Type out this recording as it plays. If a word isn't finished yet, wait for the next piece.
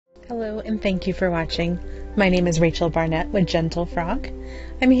Hello and thank you for watching. My name is Rachel Barnett with Gentle Frog.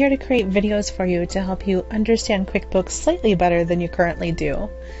 I'm here to create videos for you to help you understand QuickBooks slightly better than you currently do.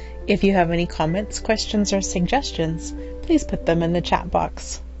 If you have any comments, questions, or suggestions, please put them in the chat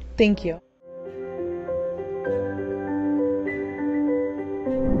box. Thank you.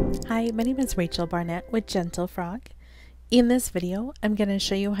 Hi, my name is Rachel Barnett with Gentle Frog. In this video, I'm going to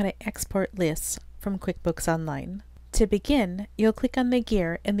show you how to export lists from QuickBooks Online. To begin, you'll click on the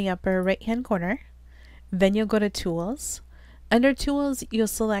gear in the upper right-hand corner. Then you'll go to Tools. Under Tools, you'll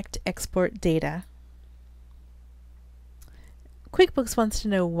select Export Data. QuickBooks wants to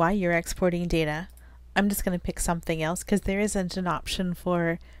know why you're exporting data. I'm just going to pick something else because there isn't an option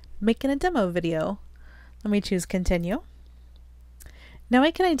for making a demo video. Let me choose Continue. Now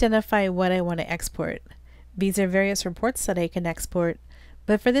I can identify what I want to export. These are various reports that I can export,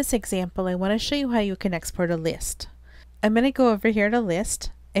 but for this example, I want to show you how you can export a list. I'm going to go over here to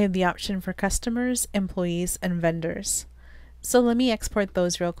List. I have the option for customers, employees, and vendors. So let me export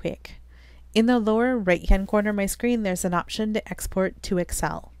those real quick. In the lower right-hand corner of my screen, there's an option to export to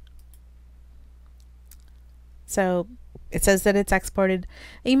Excel. So it says that it's exported.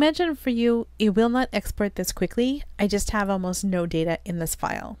 I imagine for you, it will not export this quickly. I just have almost no data in this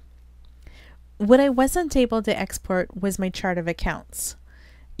file. What I wasn't able to export was my chart of accounts.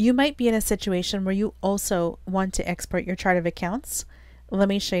 You might be in a situation where you also want to export your chart of accounts. Let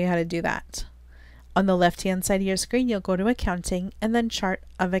me show you how to do that. On the left-hand side of your screen, you'll go to Accounting and then Chart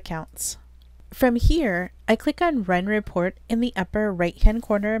of Accounts. From here, I click on Run Report in the upper right-hand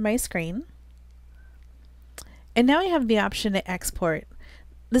corner of my screen. And now I have the option to export.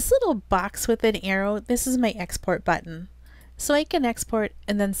 This little box with an arrow, this is my export button. So I can export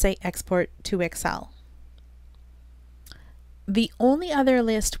and then say Export to Excel. The only other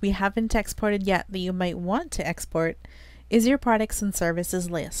list we haven't exported yet that you might want to export is your products and services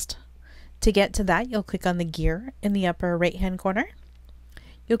list. To get to that, you'll click on the gear in the upper right-hand corner.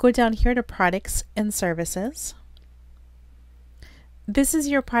 You'll go down here to Products and Services. This is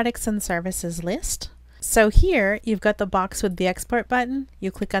your products and services list. So here you've got the box with the export button.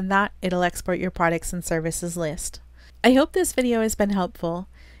 You click on that, it'll export your products and services list. I hope this video has been helpful.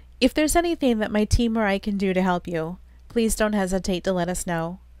 If there's anything that my team or I can do to help you, please don't hesitate to let us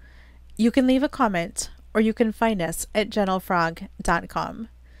know. You can leave a comment or you can find us at gentlefrog.com.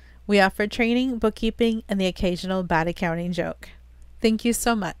 We offer training, bookkeeping, and the occasional bad accounting joke. Thank you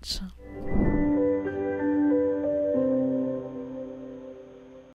so much.